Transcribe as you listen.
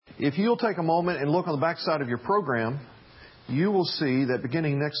If you'll take a moment and look on the back side of your program, you will see that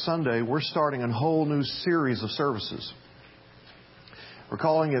beginning next Sunday, we're starting a whole new series of services. We're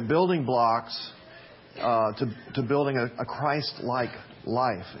calling it Building Blocks to Building a Christ-like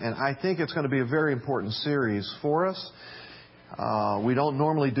Life. And I think it's going to be a very important series for us. We don't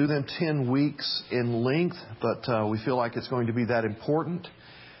normally do them 10 weeks in length, but we feel like it's going to be that important.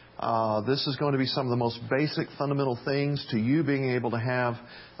 This is going to be some of the most basic, fundamental things to you being able to have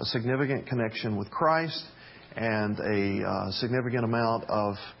a significant connection with Christ and a significant amount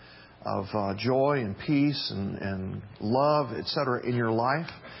of joy and peace and love, etc. in your life.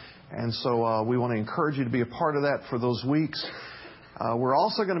 And so we want to encourage you to be a part of that for those weeks. We're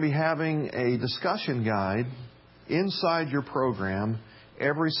also going to be having a discussion guide inside your program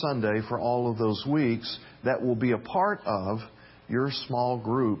every Sunday for all of those weeks that will be a part of your small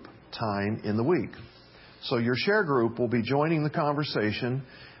group time in the week. So your share group will be joining the conversation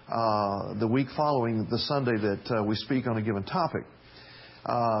the week following the Sunday that we speak on a given topic.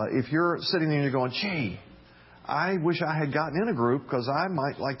 If you're sitting there and you're going, gee, I wish I had gotten in a group because I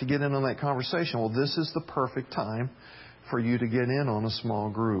might like to get in on that conversation. Well, this is the perfect time for you to get in on a small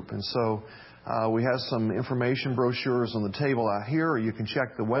group. And so we have some information brochures on the table out here, or you can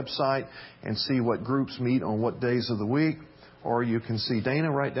check the website and see what groups meet on what days of the week. Or you can see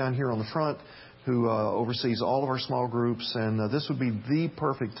Dana right down here on the front, who oversees all of our small groups. And this would be the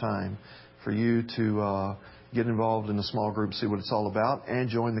perfect time for you to get involved in a small group, see what it's all about, and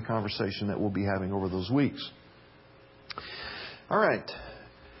join the conversation that we'll be having over those weeks. All right.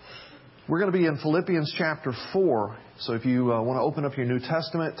 We're going to be in Philippians chapter 4. So if you want to open up your New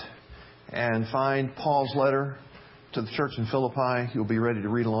Testament and find Paul's letter to the church in Philippi, you'll be ready to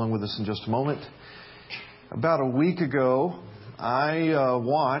read along with us in just a moment. About a week ago, I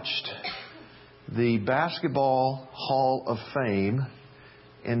watched the Basketball Hall of Fame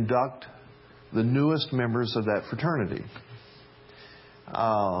induct the newest members of that fraternity.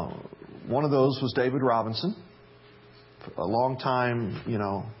 One of those was David Robinson, a long-time,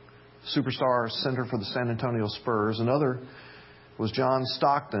 superstar center for the San Antonio Spurs. Another was John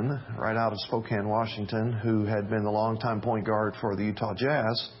Stockton, right out of Spokane, Washington, who had been the longtime point guard for the Utah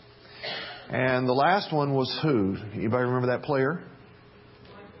Jazz. And the last one was who? Anybody remember that player?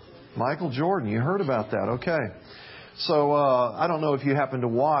 Michael Jordan. You heard about that. Okay. So I don't know if you happened to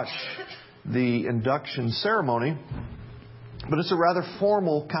watch the induction ceremony, but it's a rather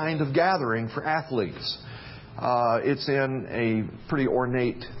formal kind of gathering for athletes. It's in a pretty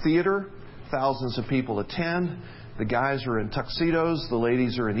ornate theater. Thousands of people attend. The guys are in tuxedos. The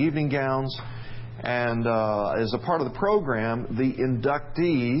ladies are in evening gowns. And as a part of the program, the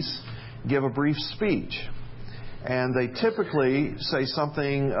inductees give a brief speech. And they typically say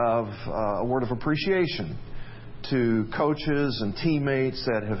something of a word of appreciation to coaches and teammates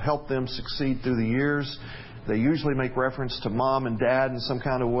that have helped them succeed through the years. They usually make reference to mom and dad in some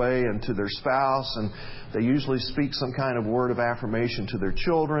kind of way and to their spouse, and they usually speak some kind of word of affirmation to their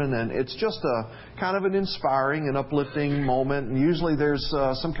children, and it's just a kind of an inspiring and uplifting moment, and usually there's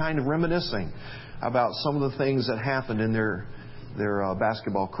some kind of reminiscing about some of the things that happened in their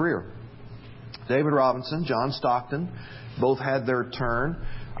basketball career. David Robinson, John Stockton, both had their turn.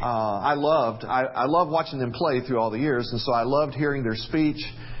 I loved watching them play through all the years, and so I loved hearing their speech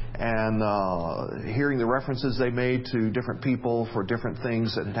and hearing the references they made to different people for different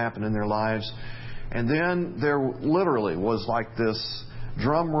things that had happened in their lives. And then there literally was like this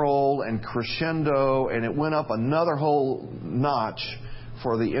drum roll and crescendo, and it went up another whole notch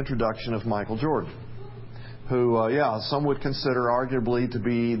for the introduction of Michael Jordan, who, some would consider arguably to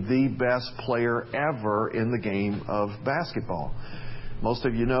be the best player ever in the game of basketball. Most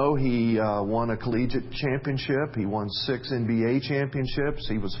of you know he won a collegiate championship. He won 6 NBA championships.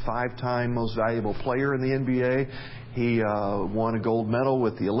 He was 5-time most valuable player in the NBA. He won a gold medal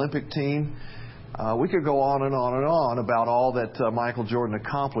with the Olympic team. We could go on and on and on about all that Michael Jordan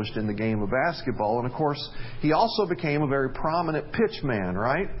accomplished in the game of basketball. And, of course, he also became a very prominent pitch man,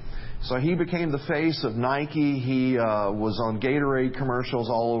 right? So he became the face of Nike. He was on Gatorade commercials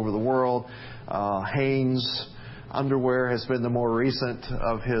all over the world. Hanes underwear has been the more recent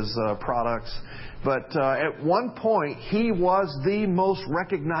of his products. But at one point, he was the most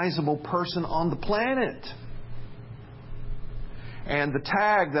recognizable person on the planet. And the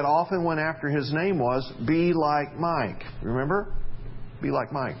tag that often went after his name was, "Be like Mike." Remember? Be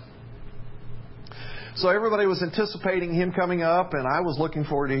like Mike. So everybody was anticipating him coming up, and I was looking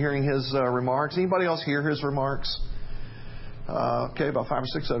forward to hearing his remarks. Anybody else hear his remarks? Okay, about 5 or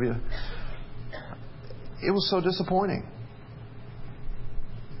 6 of you. It was so disappointing.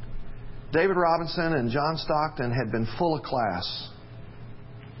 David Robinson and John Stockton had been full of class.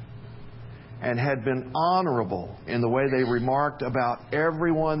 and had been honorable in the way they remarked about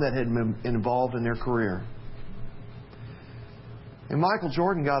everyone that had been involved in their career. And Michael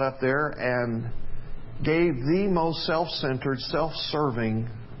Jordan got up there and gave the most self-centered, self-serving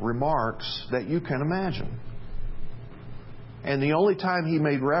remarks that you can imagine. And the only time he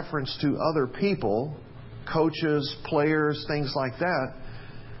made reference to other people, coaches, players, things like that,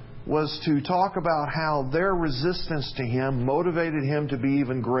 was to talk about how their resistance to him motivated him to be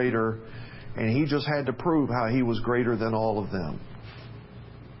even greater, and he just had to prove how he was greater than all of them.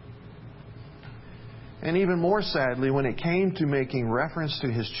 And even more sadly, when it came to making reference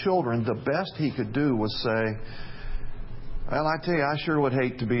to his children, the best he could do was say, well, I tell you, I sure would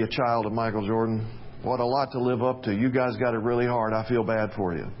hate to be a child of Michael Jordan. What a lot to live up to. You guys got it really hard. I feel bad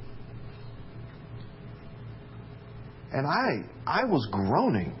for you. And I was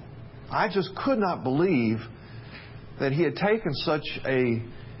groaning. I just could not believe that he had taken such a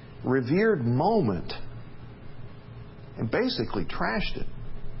revered moment and basically trashed it.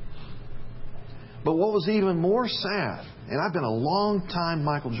 But what was even more sad, and I've been a long-time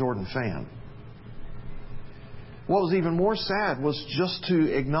Michael Jordan fan, what was even more sad was just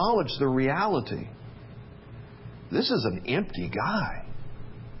to acknowledge the reality. This is an empty guy.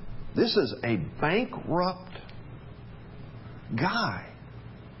 This is a bankrupt guy.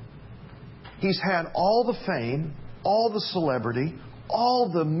 He's had all the fame, all the celebrity,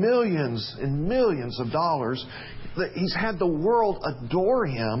 all the millions and millions of dollars. He's had the world adore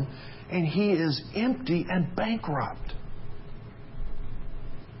him, and he is empty and bankrupt.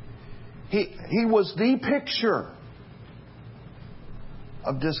 He was the picture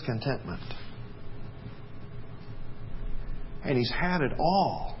of discontentment. And he's had it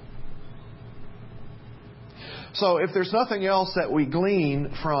all. So if there's nothing else that we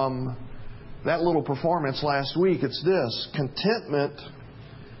glean from that little performance last week, it's this: contentment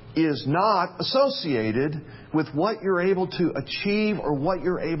is not associated with what you're able to achieve or what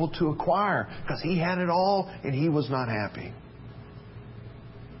you're able to acquire, because he had it all and he was not happy.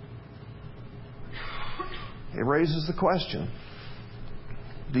 It raises the question,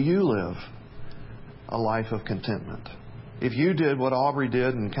 do you live a life of contentment? If you did what Aubrey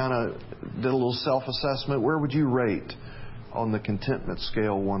did and kind of did a little self-assessment, where would you rate on the contentment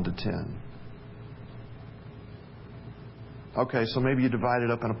scale 1 to 10? Okay, so maybe you divide it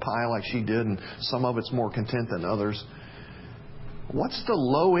up in a pie like she did, and some of it's more content than others. What's the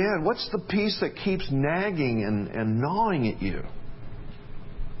low end? What's the piece that keeps nagging and gnawing at you?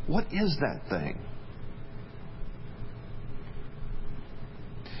 What is that thing?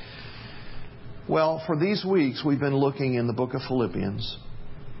 Well, for these weeks, we've been looking in the book of Philippians.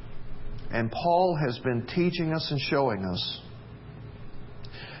 And Paul has been teaching us and showing us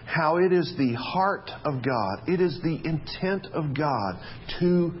how it is the heart of God, it is the intent of God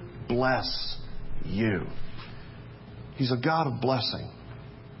to bless you. He's a God of blessing.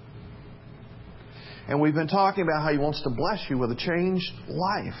 And we've been talking about how He wants to bless you with a changed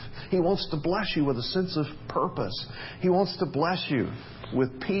life. He wants to bless you with a sense of purpose. He wants to bless you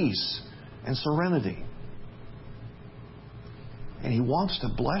with peace and serenity. And He wants to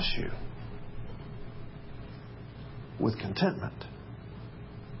bless you with contentment.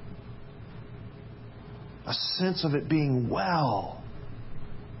 A sense of it being well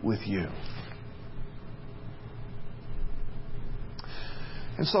with you.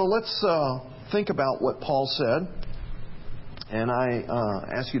 And so let's think about what Paul said. And I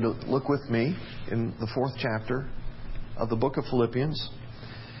ask you to look with me in the 4th chapter of the book of Philippians.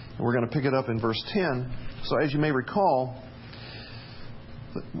 We're going to pick it up in verse 10. So as you may recall,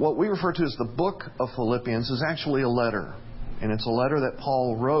 what we refer to as the book of Philippians is actually a letter. And it's a letter that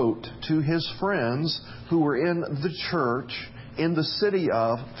Paul wrote to his friends who were in the church in the city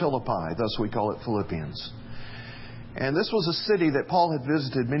of Philippi. Thus we call it Philippians. And this was a city that Paul had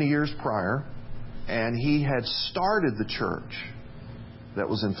visited many years prior. And he had started the church that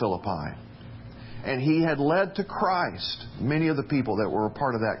was in Philippi. And he had led to Christ many of the people that were a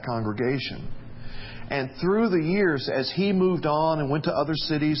part of that congregation. And through the years, as he moved on and went to other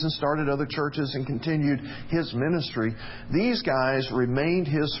cities and started other churches and continued his ministry, these guys remained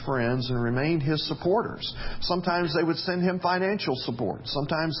his friends and remained his supporters. Sometimes they would send him financial support.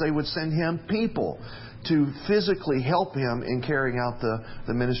 Sometimes they would send him people to physically help him in carrying out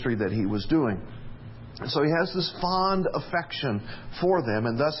the ministry that he was doing. So he has this fond affection for them,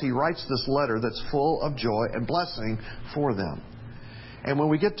 and thus he writes this letter that's full of joy and blessing for them. And when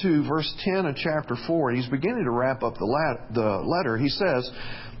we get to verse 10 of chapter 4, and he's beginning to wrap up the letter, he says,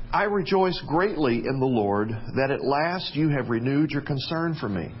 I rejoice greatly in the Lord that at last you have renewed your concern for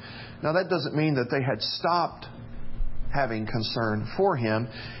me. Now that doesn't mean that they had stopped having concern for Him.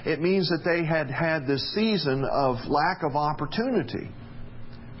 It means that they had had this season of lack of opportunity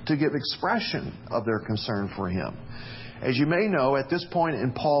to give expression of their concern for Him. As you may know, at this point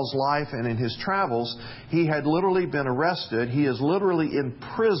in Paul's life and in his travels, he had literally been arrested. He is literally in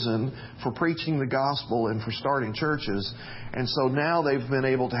prison for preaching the gospel and for starting churches. And so now they've been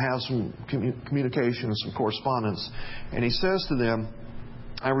able to have some communication and some correspondence. And he says to them,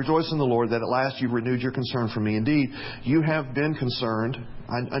 I rejoice in the Lord that at last you've renewed your concern for me. Indeed, you have been concerned.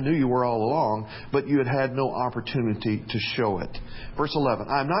 I knew you were all along, but you had had no opportunity to show it. Verse 11,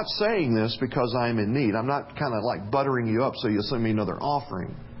 I'm not saying this because I am in need. I'm not kind of like buttering you up so you'll send me another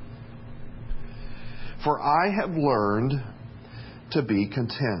offering. For I have learned to be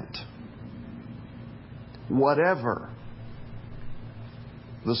content, whatever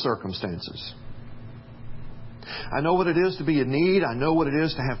the circumstances. I know what it is to be in need. I know what it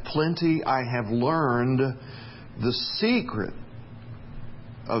is to have plenty. I have learned the secret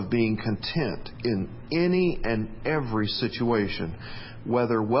of being content in any and every situation,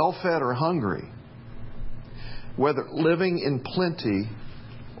 whether well-fed or hungry, whether living in plenty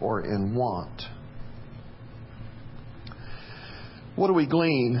or in want. What do we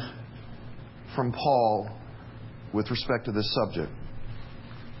glean from Paul with respect to this subject?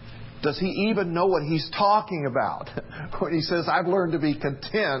 Does he even know what he's talking about when he says, I've learned to be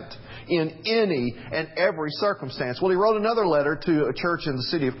content in any and every circumstance? Well, he wrote another letter to a church in the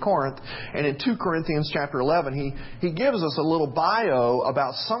city of Corinth, and in 2 Corinthians chapter 11, he gives us a little bio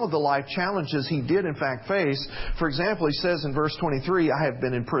about some of the life challenges he did in fact face. For example, he says in verse 23, I have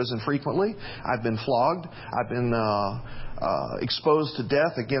been in prison frequently. I've been flogged. I've been exposed to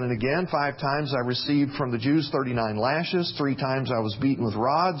death again and again. 5 times I received from the Jews 39 lashes. 3 times I was beaten with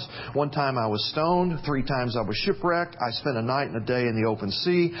rods. 1 time I was stoned. 3 times I was shipwrecked. I spent a night and a day in the open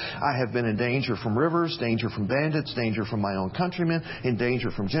sea. I have been in danger from rivers, danger from bandits, danger from my own countrymen, in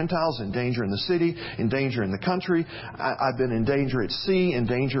danger from Gentiles, in danger in the city, in danger in the country. I've been in danger at sea, in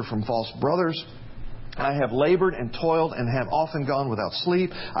danger from false brothers. I have labored and toiled and have often gone without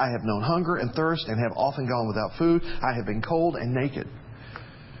sleep. I have known hunger and thirst and have often gone without food. I have been cold and naked.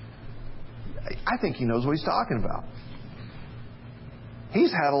 I think he knows what he's talking about.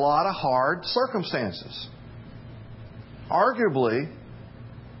 He's had a lot of hard circumstances. Arguably,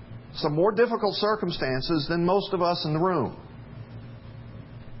 some more difficult circumstances than most of us in the room.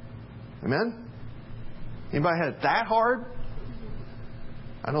 Amen? Anybody had it that hard?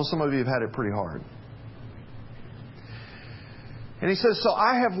 I know some of you have had it pretty hard. And he says, so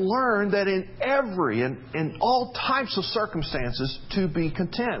I have learned that in all types of circumstances to be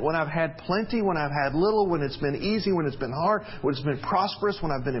content. When I've had plenty, when I've had little, when it's been easy, when it's been hard, when it's been prosperous,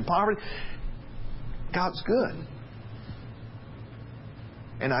 when I've been in poverty. God's good.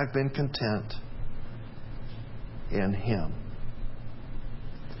 And I've been content in Him.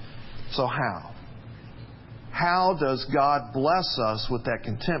 So how? How does God bless us with that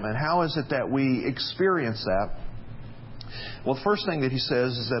contentment? How is it that we experience that? Well, the first thing that he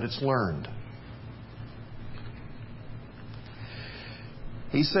says is that it's learned.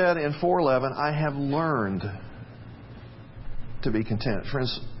 He said in 4:11, I have learned to be content.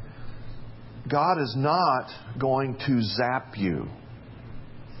 Friends, God is not going to zap you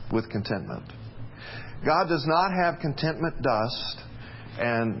with contentment. God does not have contentment dust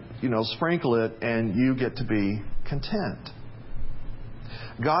and, sprinkle it and you get to be content.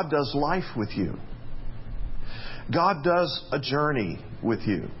 God does life with you. God does a journey with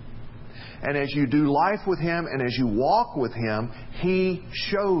you. And as you do life with Him and as you walk with Him, He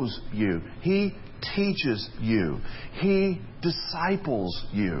shows you. He teaches you. He disciples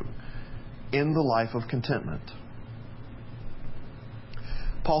you in the life of contentment.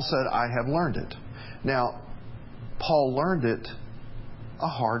 Paul said, I have learned it. Now, Paul learned it a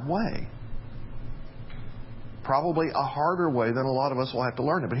hard way. Probably a harder way than a lot of us will have to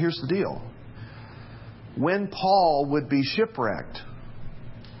learn it. But here's the deal. When Paul would be shipwrecked,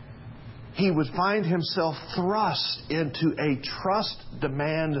 he would find himself thrust into a trust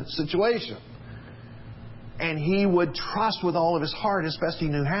demand situation. And he would trust with all of his heart as best he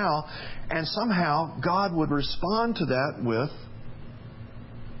knew how. And somehow God would respond to that with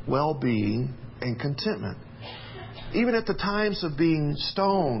well-being and contentment. Even at the times of being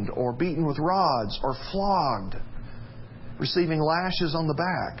stoned or beaten with rods or flogged, receiving lashes on the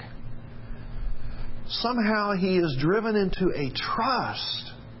back, somehow he is driven into a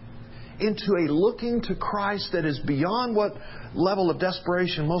trust, into a looking to Christ that is beyond what level of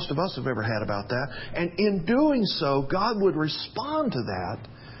desperation most of us have ever had about that. And in doing so, God would respond to that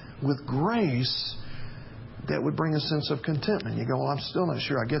with grace, that would bring a sense of contentment. You go, well, I'm still not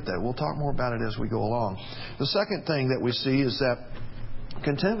sure I get that. We'll talk more about it as we go along. The second thing that we see is that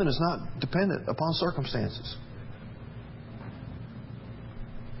contentment is not dependent upon circumstances.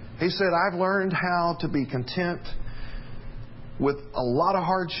 He said, I've learned how to be content with a lot of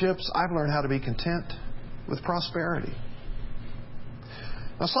hardships. I've learned how to be content with prosperity.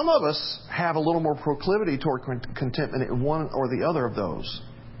 Now, some of us have a little more proclivity toward contentment in one or the other of those.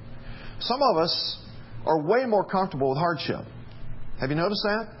 Some of us are way more comfortable with hardship. Have you noticed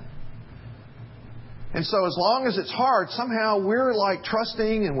that? And so as long as it's hard, somehow we're like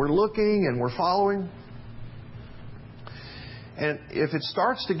trusting and we're looking and we're following. And if it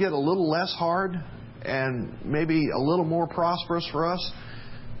starts to get a little less hard and maybe a little more prosperous for us,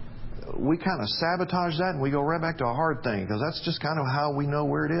 we kind of sabotage that and we go right back to a hard thing because that's just kind of how we know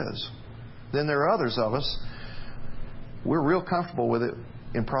where it is. Then there are others of us, we're real comfortable with it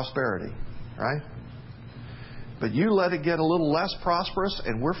in prosperity, right? But you let it get a little less prosperous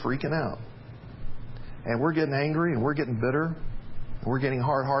and we're freaking out. And we're getting angry and we're getting bitter and we're getting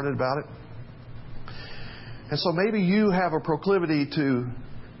hard-hearted about it. And so maybe you have a proclivity to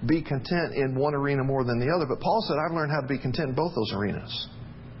be content in one arena more than the other. But Paul said, I've learned how to be content in both those arenas.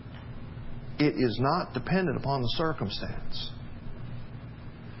 It is not dependent upon the circumstance.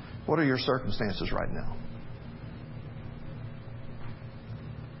 What are your circumstances right now?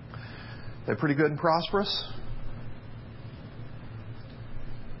 They're pretty good and prosperous?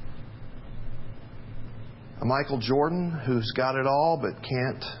 A Michael Jordan who's got it all but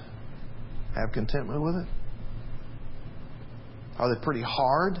can't have contentment with it? Are they pretty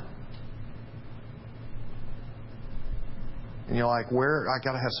hard? And you're like, where? I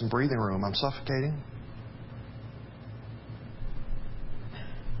got to have some breathing room. I'm suffocating.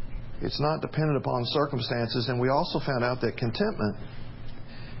 It's not dependent upon circumstances. And we also found out that contentment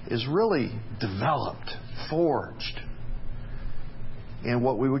is really developed, forged in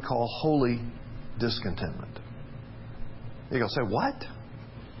what we would call holy discontentment. You're going to say, what?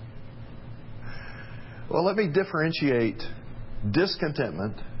 Well, let me differentiate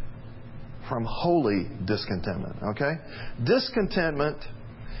discontentment from holy discontentment, okay? Discontentment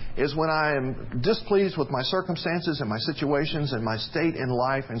is when I am displeased with my circumstances and my situations and my state in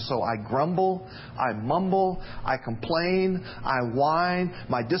life, and so I grumble, I mumble, I complain, I whine.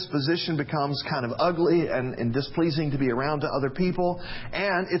 My disposition becomes kind of ugly and displeasing to be around to other people,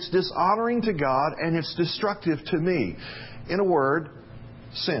 and it's dishonoring to God and it's destructive to me. In a word,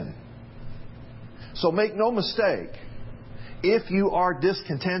 sin. So make no mistake, if you are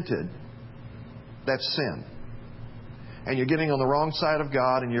discontented, that's sin. And you're getting on the wrong side of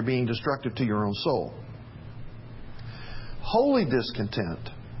God and you're being destructive to your own soul. Holy discontent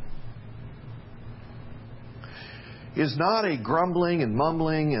is not a grumbling and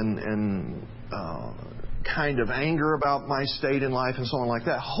mumbling and kind of anger about my state in life and so on like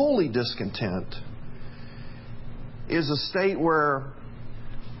that. Holy discontent is a state where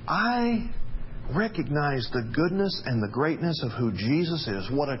I recognize the goodness and the greatness of who Jesus is.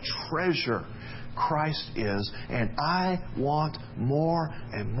 What a treasure Christ is, and I want more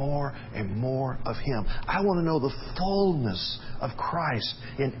and more and more of Him. I want to know the fullness of Christ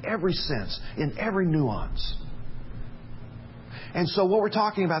in every sense, in every nuance. And so what we're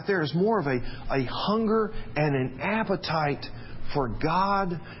talking about there is more of a hunger and an appetite for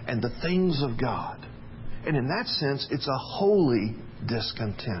God and the things of God. And in that sense, it's a holy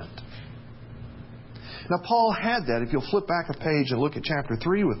discontent. Now, Paul had that. If you'll flip back a page and look at chapter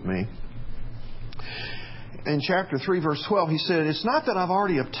 3 with me. In chapter 3, verse 12, he said, it's not that I've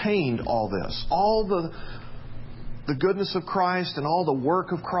already obtained all this, all the goodness of Christ and all the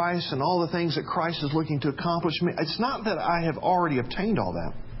work of Christ and all the things that Christ is looking to accomplish. It's not that I have already obtained all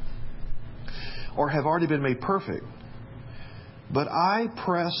that or have already been made perfect, but I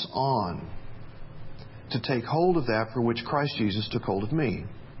press on to take hold of that for which Christ Jesus took hold of me.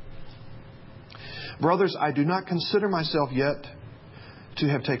 Brothers, I do not consider myself yet to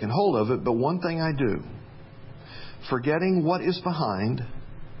have taken hold of it, but one thing I do, forgetting what is behind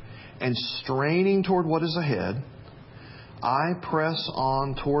and straining toward what is ahead, I press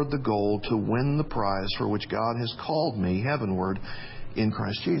on toward the goal to win the prize for which God has called me heavenward in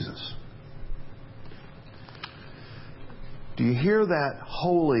Christ Jesus. Do you hear that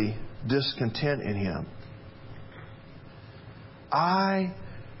holy discontent in him? I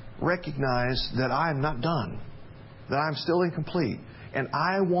recognize that I am not done, that I'm still incomplete. And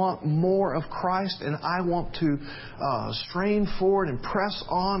I want more of Christ, and I want to strain forward and press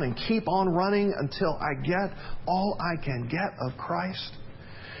on and keep on running until I get all I can get of Christ.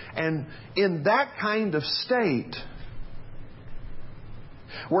 And in that kind of state,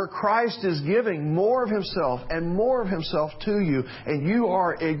 where Christ is giving more of Himself and more of Himself to you, and you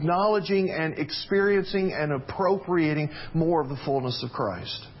are acknowledging and experiencing and appropriating more of the fullness of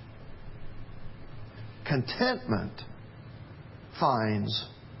Christ. Contentment finds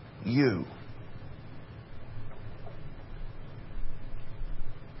you.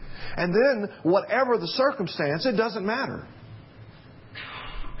 And then, whatever the circumstance, it doesn't matter.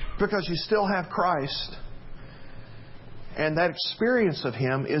 Because you still have Christ. And that experience of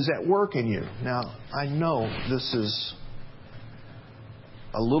Him is at work in you. Now, I know this is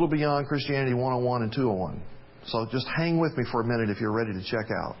a little beyond Christianity 101 and 201. So just hang with me for a minute if you're ready to check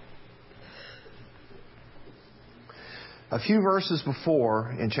out. A few verses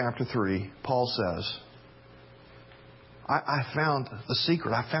before, in chapter 3, Paul says, I found the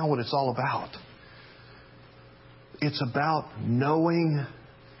secret. I found what it's all about. It's about knowing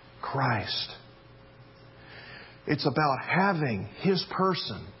Christ. It's about having His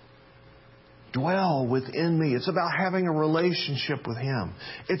person dwell within me. It's about having a relationship with Him.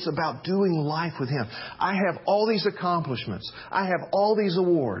 It's about doing life with Him. I have all these accomplishments. I have all these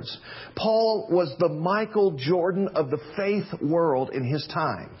awards. Paul was the Michael Jordan of the faith world in his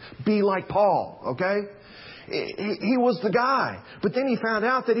time. Be like Paul, okay? He was the guy. But then he found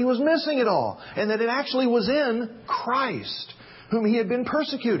out that he was missing it all. And that it actually was in Christ, whom he had been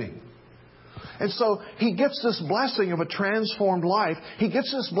persecuting. And so he gets this blessing of a transformed life. He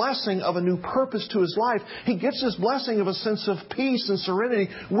gets this blessing of a new purpose to his life. He gets this blessing of a sense of peace and serenity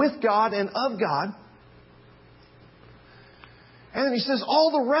with God and of God. And then he says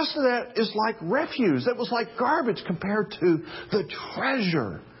all the rest of that is like refuse. That was like garbage compared to the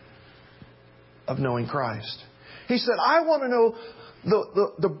treasure of knowing Christ. He said, I want to know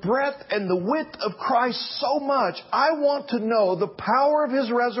the breadth and the width of Christ so much. I want to know the power of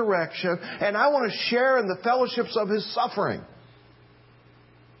His resurrection, and I want to share in the fellowships of His suffering.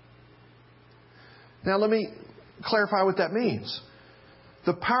 Now let me clarify what that means.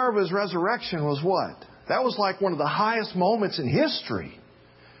 The power of His resurrection was what? That was like one of the highest moments in history.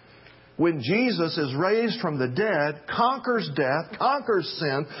 When Jesus is raised from the dead, conquers death, conquers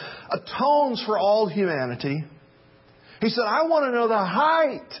sin, atones for all humanity. He said, I want to know the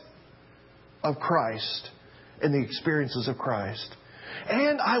height of Christ and the experiences of Christ.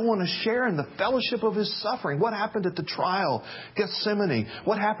 And I want to share in the fellowship of His suffering. What happened at the trial, Gethsemane?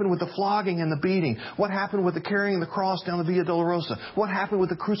 What happened with the flogging and the beating? What happened with the carrying the cross down the Via Dolorosa? What happened with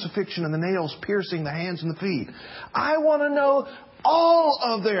the crucifixion and the nails piercing the hands and the feet? I want to know all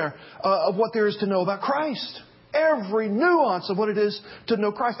of what there is to know about Christ. Every nuance of what it is to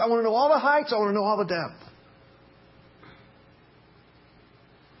know Christ. I want to know all the heights. I want to know all the depth.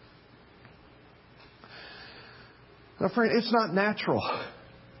 Now, friend, it's not natural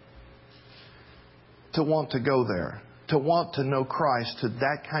to want to go there, to want to know Christ to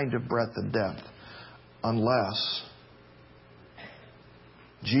that kind of breadth and depth, unless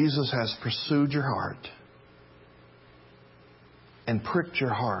Jesus has pursued your heart and pricked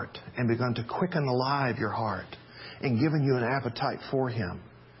your heart and begun to quicken alive your heart and given you an appetite for Him.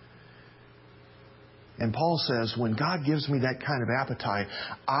 And Paul says, when God gives me that kind of appetite,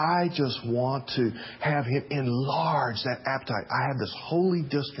 I just want to have Him enlarge that appetite. I have this holy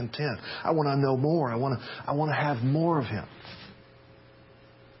discontent. I want to know more. I want to have more of Him.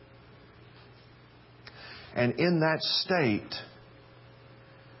 And in that state,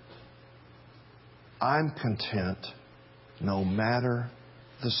 I'm content no matter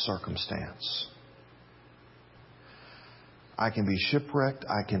the circumstance. I can be shipwrecked.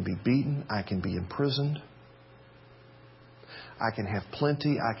 I can be beaten. I can be imprisoned. I can have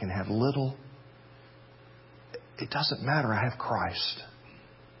plenty. I can have little. It doesn't matter. I have Christ.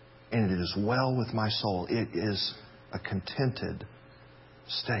 And it is well with my soul. It is a contented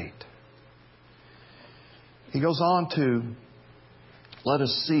state. He goes on to let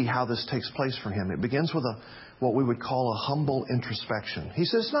us see how this takes place for him. It begins with what we would call a humble introspection. He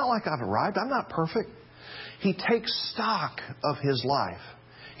says, it's not like I've arrived. I'm not perfect. He takes stock of his life.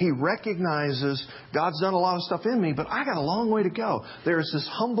 He recognizes God's done a lot of stuff in me, but I got a long way to go. There is this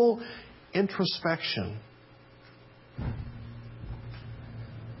humble introspection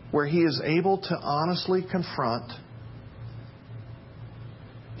where he is able to honestly confront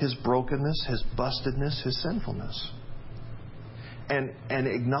his brokenness, his bustedness, his sinfulness, and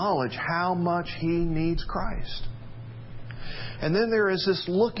acknowledge how much he needs Christ. And then there is this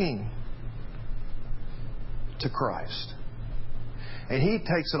looking to Christ. And he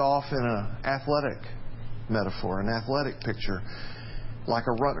takes it off in an athletic metaphor, an athletic picture, like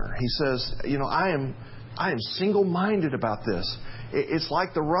a runner. He says, I am single-minded about this. It's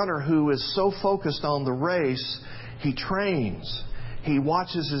like the runner who is so focused on the race, he trains. He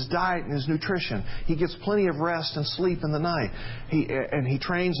watches his diet and his nutrition. He gets plenty of rest and sleep in the night. He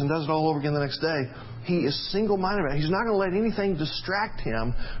trains and does it all over again the next day. He is single-minded about it. He's not going to let anything distract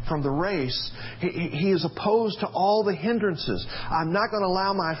him from the race. He is opposed to all the hindrances. I'm not going to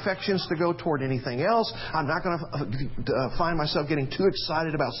allow my affections to go toward anything else. I'm not going to find myself getting too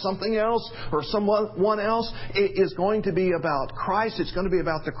excited about something else or someone else. It is going to be about Christ. It's going to be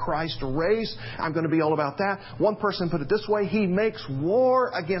about the Christ race. I'm going to be all about that. One person put it this way: he makes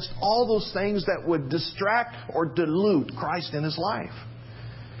war against all those things that would distract or dilute Christ in his life.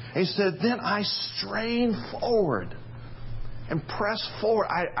 He said, then I strain forward and press forward.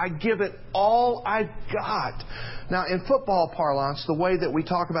 I give it all I've got. Now, in football parlance, the way that we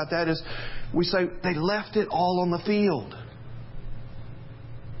talk about that is we say they left it all on the field.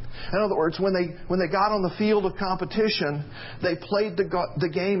 In other words, when they got on the field of competition, they played the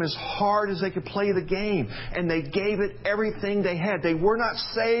game as hard as they could play the game. And they gave it everything they had. They were not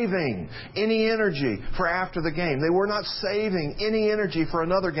saving any energy for after the game. They were not saving any energy for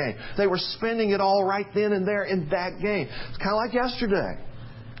another game. They were spending it all right then and there in that game. It's kind of like yesterday.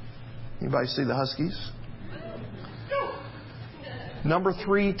 Anybody see the Huskies? Number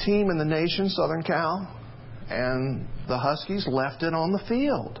 3 team in the nation, Southern Cal. And the Huskies left it on the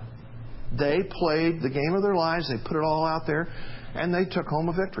field. They played the game of their lives. They put it all out there, and they took home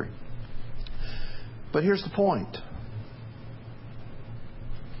a victory. But here's the point.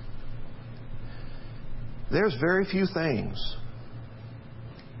 There's very few things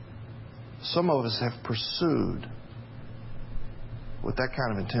some of us have pursued with that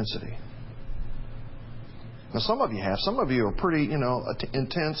kind of intensity. Now, some of you have. Some of you are pretty,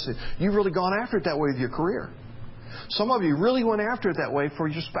 intense. You've really gone after it that way with your career. Some of you really went after it that way for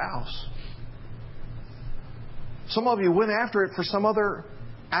your spouse. Some of you went after it for some other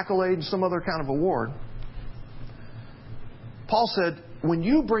accolade, some other kind of award. Paul said, when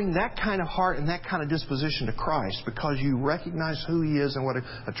you bring that kind of heart and that kind of disposition to Christ because you recognize who He is and what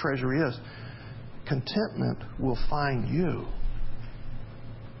a treasure He is, contentment will find you.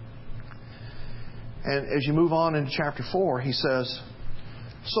 And as you move on into chapter 4, he says,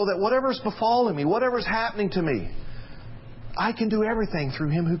 so that whatever's befallen me, whatever's happening to me, I can do everything through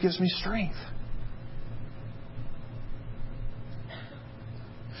Him who gives me strength.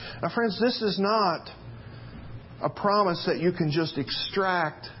 Now, friends, this is not a promise that you can just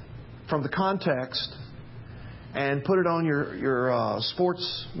extract from the context and put it on your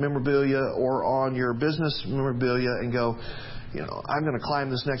sports memorabilia or on your business memorabilia and go, I'm going to climb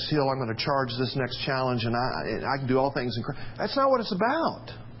this next hill, I'm going to charge this next challenge, and I can do all things in Christ. That's not what it's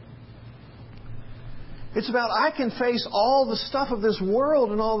about. It's about I can face all the stuff of this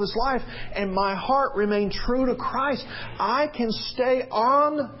world and all this life, and my heart remain true to Christ. I can stay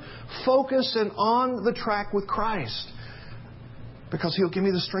on focus and on the track with Christ because He'll give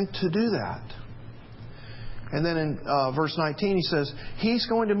me the strength to do that. And then in verse 19 he says, He's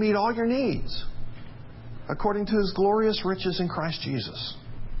going to meet all your needs according to His glorious riches in Christ Jesus.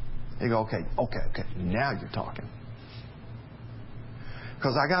 You go, okay, now you're talking.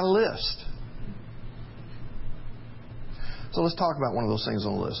 Because I got a list. So let's talk about one of those things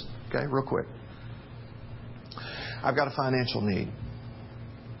on the list. Okay, real quick. I've got a financial need.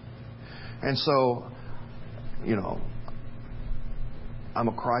 And so, I'm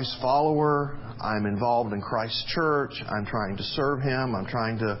a Christ follower. I'm involved in Christ's church. I'm trying to serve Him. I'm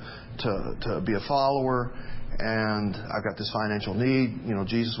trying to be a follower. And I've got this financial need.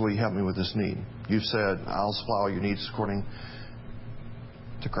 Jesus, will You help me with this need? You've said, I'll supply all your needs according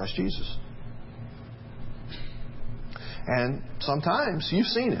to Christ Jesus. And sometimes, you've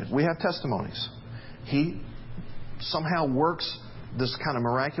seen it. We have testimonies. He somehow works this kind of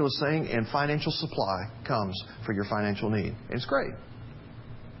miraculous thing and financial supply comes for your financial need. And it's great.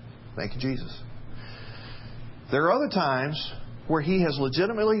 Thank you, Jesus. There are other times where He has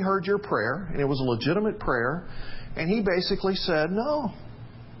legitimately heard your prayer, and it was a legitimate prayer, and He basically said no.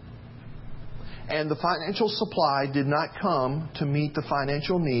 And the financial supply did not come to meet the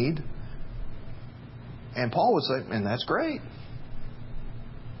financial need. And Paul would say, and that's great.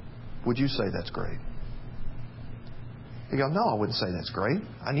 Would you say that's great? You go, no, I wouldn't say that's great.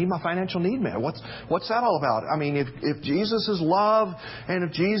 I need my financial need met. What's that all about? I mean, if Jesus is love and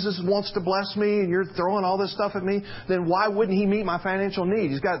if Jesus wants to bless me and you're throwing all this stuff at me, then why wouldn't He meet my financial need?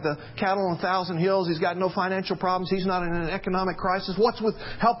 He's got the cattle on 1,000 hills. He's got no financial problems. He's not in an economic crisis. What's with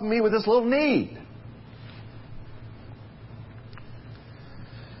helping me with this little need?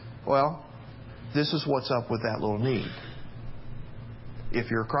 Well, this is what's up with that little need if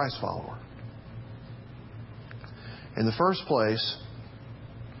you're a Christ follower. In the first place,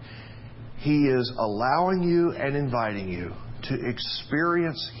 He is allowing you and inviting you to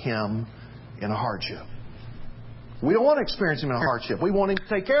experience Him in a hardship. We don't want to experience Him in a hardship. We want Him to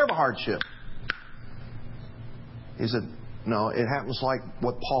take care of a hardship. He said, no, it happens like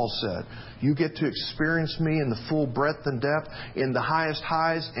what Paul said. You get to experience me in the full breadth and depth, in the highest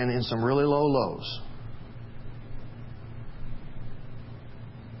highs and in some really low lows.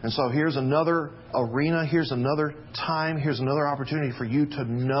 And so here's another arena, here's another time, here's another opportunity for you to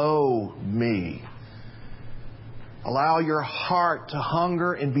know me. Allow your heart to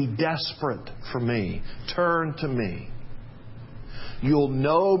hunger and be desperate for me. Turn to me. You'll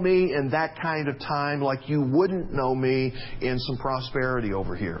know me in that kind of time like you wouldn't know me in some prosperity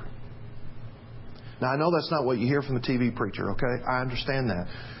over here. Now, I know that's not what you hear from the TV preacher, okay? I understand that.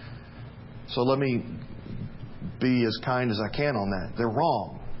 So let me be as kind as I can on that. They're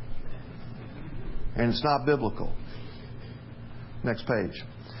wrong. And it's not biblical. Next page.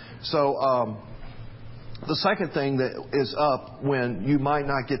 So, the second thing that is up when you might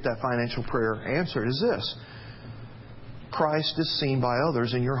not get that financial prayer answered is this. Christ is seen by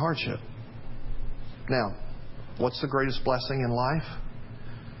others in your hardship. Now, what's the greatest blessing in life?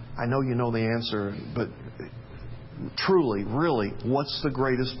 I know you know the answer, but truly, really, what's the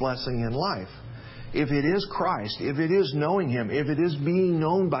greatest blessing in life? If it is Christ, if it is knowing Him, if it is being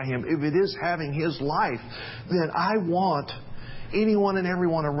known by Him, if it is having His life, then I want anyone and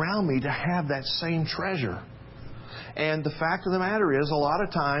everyone around me to have that same treasure. And the fact of the matter is, a lot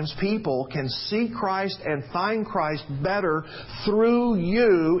of times people can see Christ and find Christ better through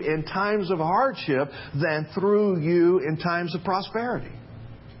you in times of hardship than through you in times of prosperity.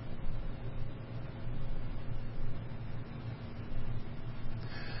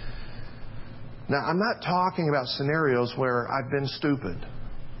 Now, I'm not talking about scenarios where I've been stupid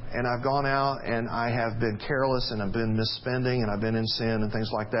and I've gone out and I have been careless and I've been misspending and I've been in sin and things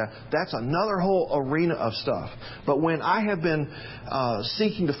like that. That's another whole arena of stuff. But when I have been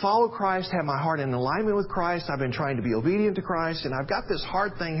seeking to follow Christ, have my heart in alignment with Christ, I've been trying to be obedient to Christ, and I've got this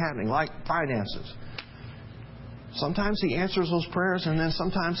hard thing happening, like finances. Sometimes He answers those prayers, and then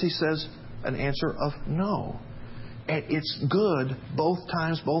sometimes He says an answer of no. And it's good both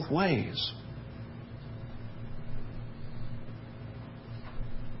times, both ways.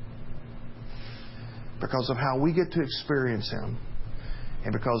 Because of how we get to experience Him,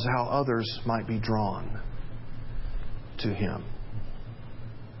 and because of how others might be drawn to Him.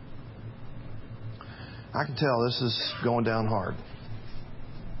 I can tell this is going down hard.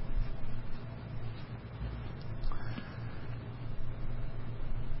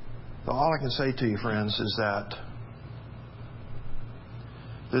 But all I can say to you, friends, is that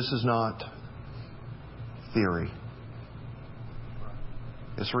this is not theory.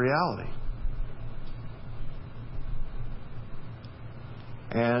 It's reality.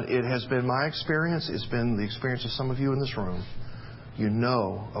 And it has been my experience. It's been the experience of some of you in this room. You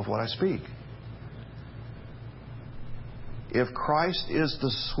know of what I speak. If Christ is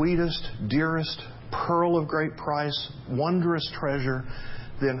the sweetest, dearest, pearl of great price, wondrous treasure,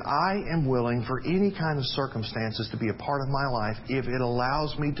 then I am willing for any kind of circumstances to be a part of my life if it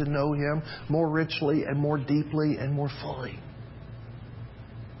allows me to know Him more richly and more deeply and more fully.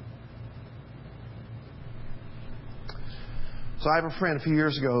 So I have a friend a few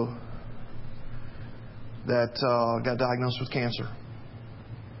years ago that got diagnosed with cancer.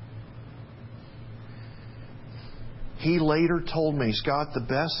 He later told me, Scott, the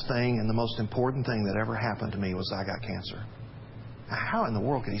best thing and the most important thing that ever happened to me was I got cancer. Now, how in the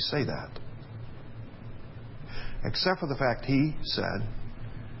world could he say that? Except for the fact he said,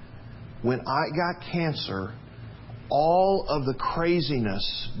 when I got cancer, all of the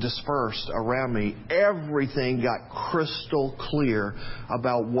craziness dispersed around me. Everything got crystal clear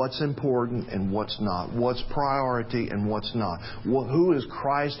about what's important and what's not, what's priority and what's not, who is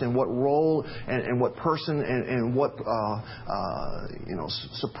Christ and what role and what person and what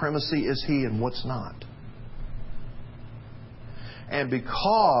supremacy is He and what's not. And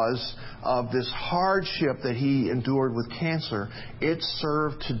because of this hardship that he endured with cancer, it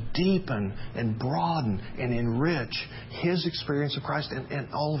served to deepen and broaden and enrich his experience of Christ and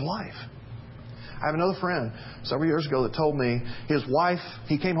all of life. I have another friend several years ago that told me his wife,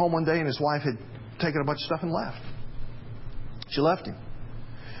 he came home one day and his wife had taken a bunch of stuff and left. She left him.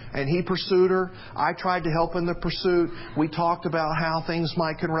 And he pursued her. I tried to help in the pursuit. We talked about how things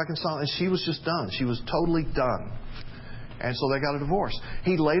might can reconcile. And she was just done. She was totally done. And so they got a divorce.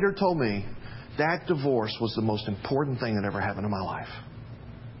 He later told me that divorce was the most important thing that ever happened in my life.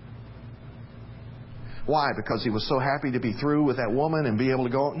 Why? Because he was so happy to be through with that woman and be able to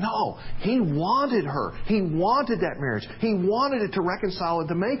go? No. He wanted her. He wanted that marriage. He wanted it to reconcile and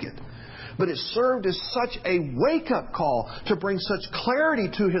to make it. But it served as such a wake-up call to bring such clarity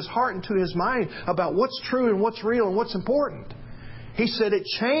to his heart and to his mind about what's true and what's real and what's important. He said it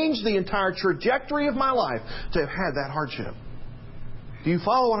changed the entire trajectory of my life to have had that hardship. Do you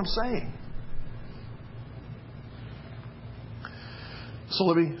follow what I'm saying? So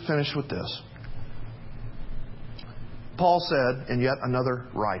let me finish with this. Paul said in yet another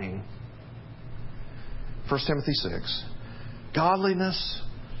writing, 1 Timothy 6, godliness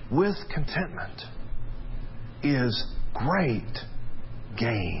with contentment is great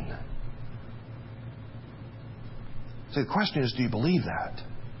gain. So the question is, do you believe that?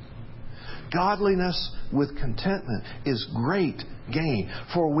 Godliness with contentment is great gain.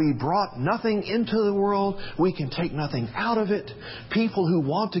 For we brought nothing into the world. We can take nothing out of it. People who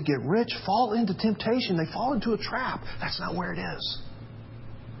want to get rich fall into temptation. They fall into a trap. That's not where it is.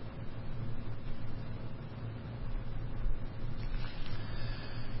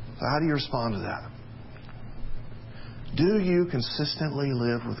 So how do you respond to that? Do you consistently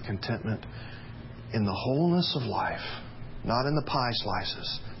live with contentment in the wholeness of life? Not in the pie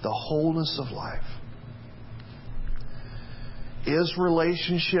slices. The wholeness of life. Is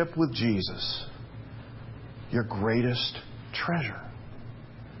relationship with Jesus your greatest treasure?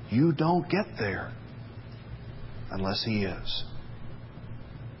 You don't get there unless He is.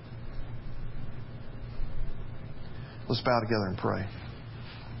 Let's bow together and pray.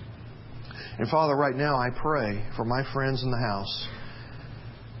 And Father, right now I pray for my friends in the house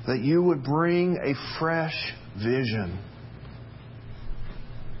that You would bring a fresh vision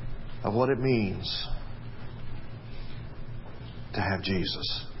of what it means to have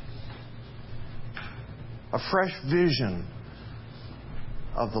Jesus. A fresh vision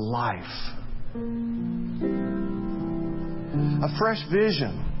of the life. A fresh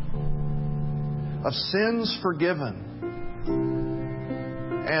vision of sins forgiven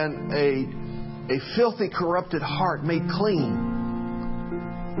and a filthy, corrupted heart made clean.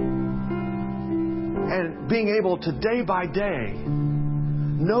 And being able to day by day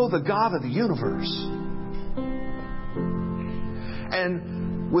know the God of the universe.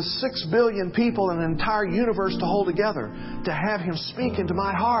 And with 6 billion people in an entire universe to hold together, to have Him speak into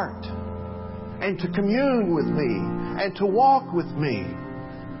my heart and to commune with me and to walk with me.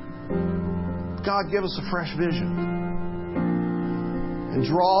 God, give us a fresh vision. And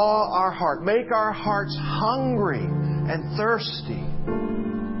draw our heart, make our hearts hungry and thirsty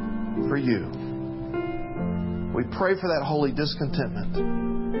for You. We pray for that holy discontentment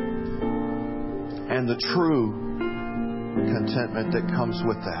and the true contentment that comes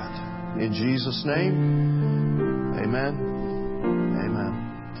with that. In Jesus' name, amen. Amen.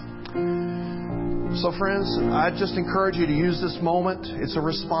 So friends, I just encourage you to use this moment. It's a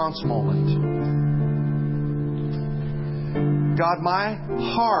response moment. God, my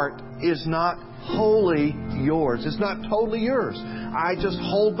heart is not wholly Yours. It's not totally Yours. I just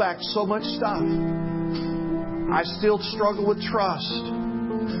hold back so much stuff. I still struggle with trust.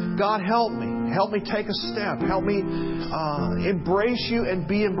 God, help me. Help me take a step. Help me embrace You and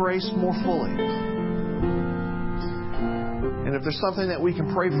be embraced more fully. And if there's something that we can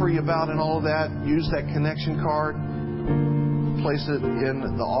pray for you about in all of that, use that connection card. Place it in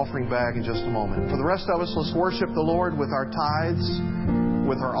the offering bag in just a moment. For the rest of us, let's worship the Lord with our tithes,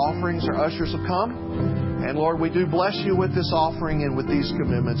 with our offerings. Our ushers have come. And Lord, we do bless You with this offering and with these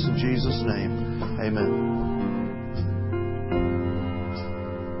commitments in Jesus' name. Amen.